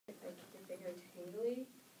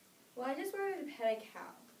Well, I just wanted to pet a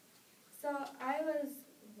cow. So I was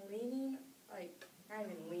leaning, not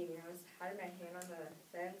even leaning, I was had my hand on the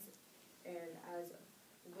fence, and I was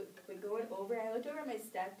going over, and I looked over at my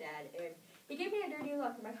stepdad, and he gave me a dirty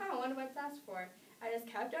look. I'm like, I wonder what that's for. I just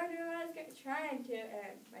kept on doing what I was trying to,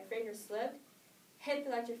 and my finger slipped, hit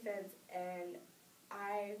the electric fence, and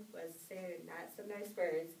I was saying not some nice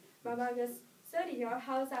words. My mom goes, so do you know,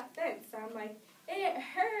 how's that fence? So I'm like, it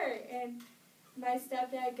hurt, and my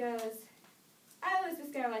stepdad goes, I was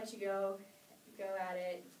just going to let you go at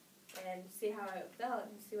it and see how it felt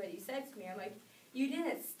and see what you said to me. I'm like, you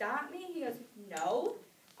didn't stop me? He goes, no.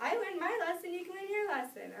 I learned my lesson, you can learn your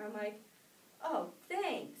lesson. And I'm like, oh,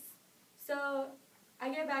 thanks. So I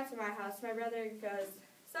get back to my house. My brother goes,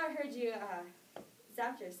 so I heard you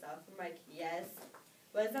zapped yourself. I'm like, yes.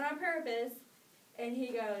 Wasn't on purpose. And he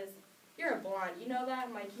goes, you're a blonde, you know that?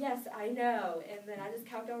 I'm like, yes, I know. And then I just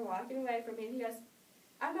kept on walking away from me. And he goes,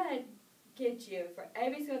 I'm going to get you for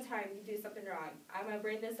every single time you do something wrong. I'm going to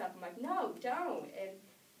bring this up. I'm like, no, don't. And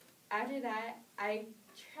after that, I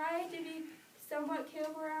tried to be somewhat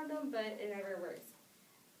careful around him, but it never works.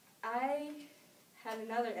 I had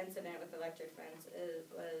another incident with the electric fence. It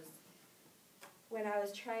was when I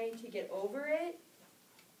was trying to get over it.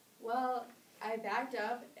 Well, I backed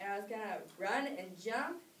up, and I was going to run and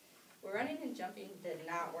jump. Well, running and jumping did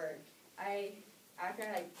not work. After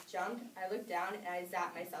I jumped, I looked down, and I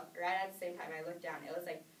zapped myself right at the same time I looked down. It was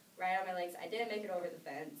like right on my legs. I didn't make it over the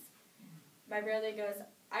fence. My brother goes,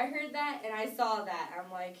 I heard that, and I saw that.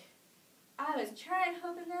 I'm like, I was trying,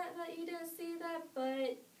 hoping that you didn't see that,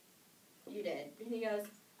 but you did. And he goes,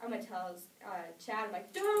 I'm going to tell Chad. I'm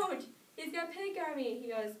like, don't! He's going to pick on me. He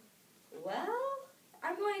goes, well,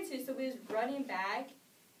 I'm going to. So we was running back,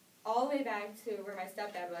 all the way back to where my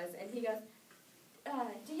stepdad was, and he goes,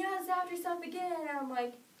 Danielle zapped herself again. And I'm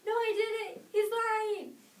like, no, I didn't. He's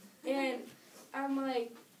lying. And I'm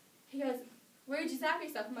like, he goes, where'd you zap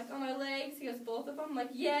yourself? I'm like, on my legs. He goes, both of them? I'm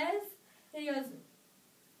like, yes. And he goes,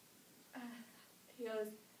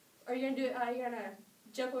 are you going to do it? Are you going to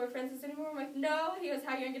jump over fences anymore? I'm like, no. He goes,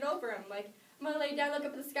 how are you going to get over them? I'm like, I'm going to lay down, look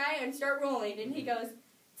up at the sky, and start rolling. And he goes,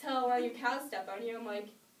 tell one of your cows step on you. I'm like,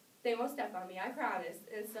 they won't step on me, I promise.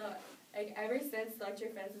 And so, like, ever since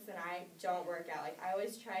electric fences and I don't work out. Like, I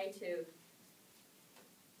always try to,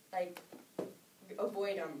 like,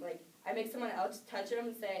 avoid them. Like, I make someone else touch them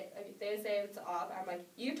and say, like, they say it's off. I'm like,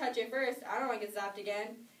 you touch it first. I don't want to get zapped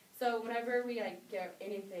again. So whenever we, like, get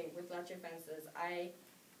anything with electric fences, I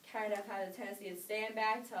kind of have a tendency to stand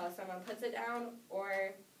back till someone puts it down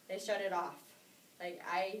or they shut it off. Like,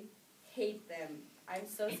 I hate them. I'm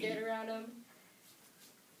so scared around them.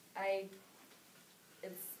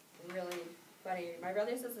 It's really funny. My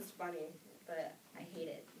brother says it's funny, but I hate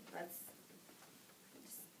it.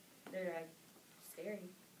 They're scary.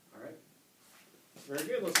 All right. Very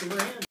good. Let's give her a hand.